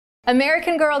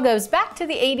American Girl goes back to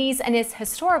the 80s and its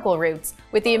historical roots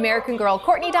with the American Girl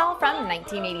Courtney doll from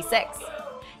 1986.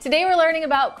 Today we're learning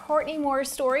about Courtney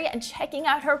Moore's story and checking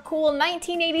out her cool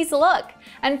 1980s look.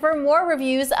 And for more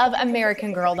reviews of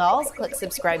American Girl dolls, click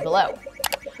subscribe below.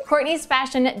 Courtney's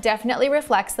fashion definitely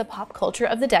reflects the pop culture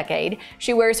of the decade.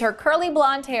 She wears her curly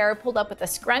blonde hair pulled up with a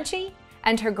scrunchie,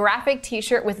 and her graphic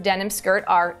t-shirt with denim skirt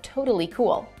are totally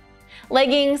cool.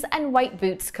 Leggings and white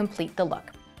boots complete the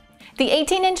look. The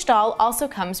 18-inch doll also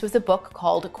comes with a book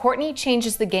called Courtney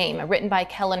Changes the Game, written by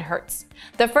Kellen Hertz.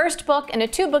 The first book in a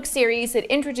 2-book series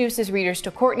that introduces readers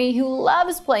to Courtney, who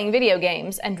loves playing video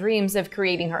games and dreams of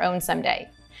creating her own someday.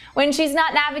 When she's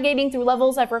not navigating through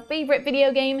levels of her favorite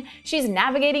video game, she's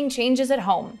navigating changes at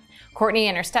home. Courtney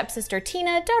and her stepsister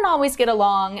Tina don't always get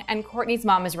along, and Courtney's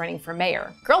mom is running for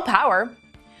mayor. Girl power!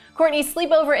 Courtney's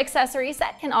sleepover accessory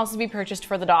set can also be purchased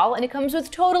for the doll, and it comes with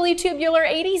totally tubular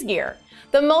 80s gear.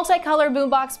 The multicolor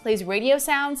boombox plays radio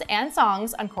sounds and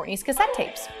songs on Courtney's cassette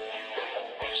tapes.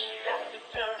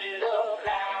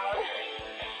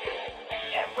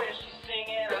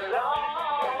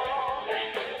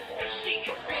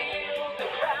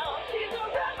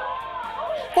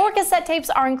 Four cassette tapes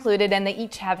are included, and they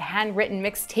each have handwritten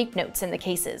mixed tape notes in the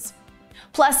cases.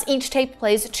 Plus, each tape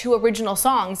plays 2 original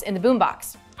songs in the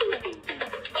boombox.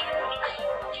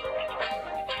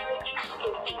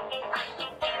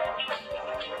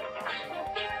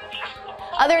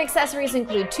 Other accessories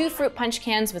include 2 fruit punch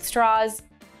cans with straws,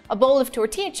 a bowl of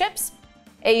tortilla chips,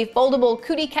 a foldable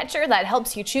cootie catcher that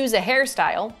helps you choose a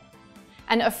hairstyle,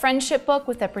 and a friendship book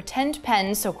with a pretend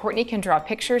pen so Courtney can draw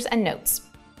pictures and notes.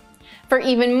 For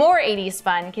even more 80s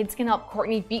fun, kids can help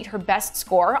Courtney beat her best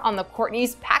score on the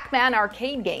Courtney's Pac-Man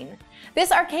arcade game.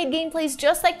 This arcade game plays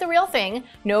just like the real thing,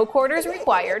 no quarters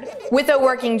required, with a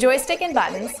working joystick and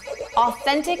buttons,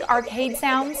 authentic arcade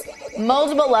sounds,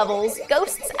 multiple levels,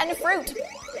 ghosts, and fruit.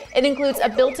 It includes a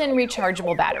built-in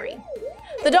rechargeable battery.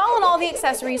 The doll and all the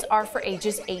accessories are for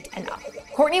ages 8 and up.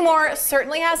 Courtney Moore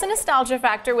certainly has a nostalgia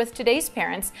factor with today's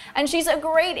parents, and she's a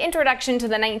great introduction to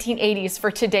the 1980s for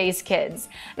today's kids.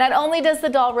 Not only does the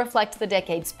doll reflect the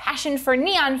decade's passion for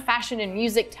neon fashion and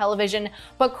music television,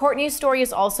 but Courtney's story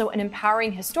is also an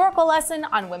empowering historical lesson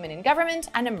on women in government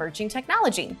and emerging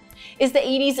technology. Is the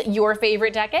 80s your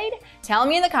favorite decade? Tell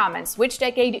me in the comments which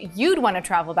decade you'd want to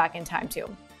travel back in time to.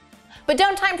 But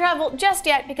don't time travel just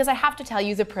yet, because I have to tell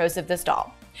you the pros of this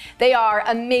doll. They are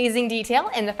amazing detail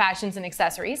in the fashions and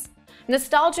accessories,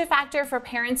 nostalgia factor for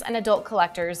parents and adult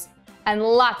collectors, and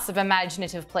lots of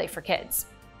imaginative play for kids.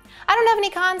 I don't have any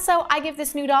cons, so I give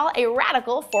this new doll a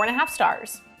radical 4.5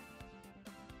 stars.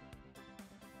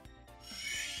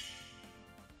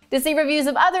 To see reviews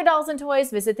of other dolls and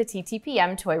toys, visit the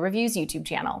TTPM Toy Reviews YouTube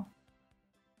channel.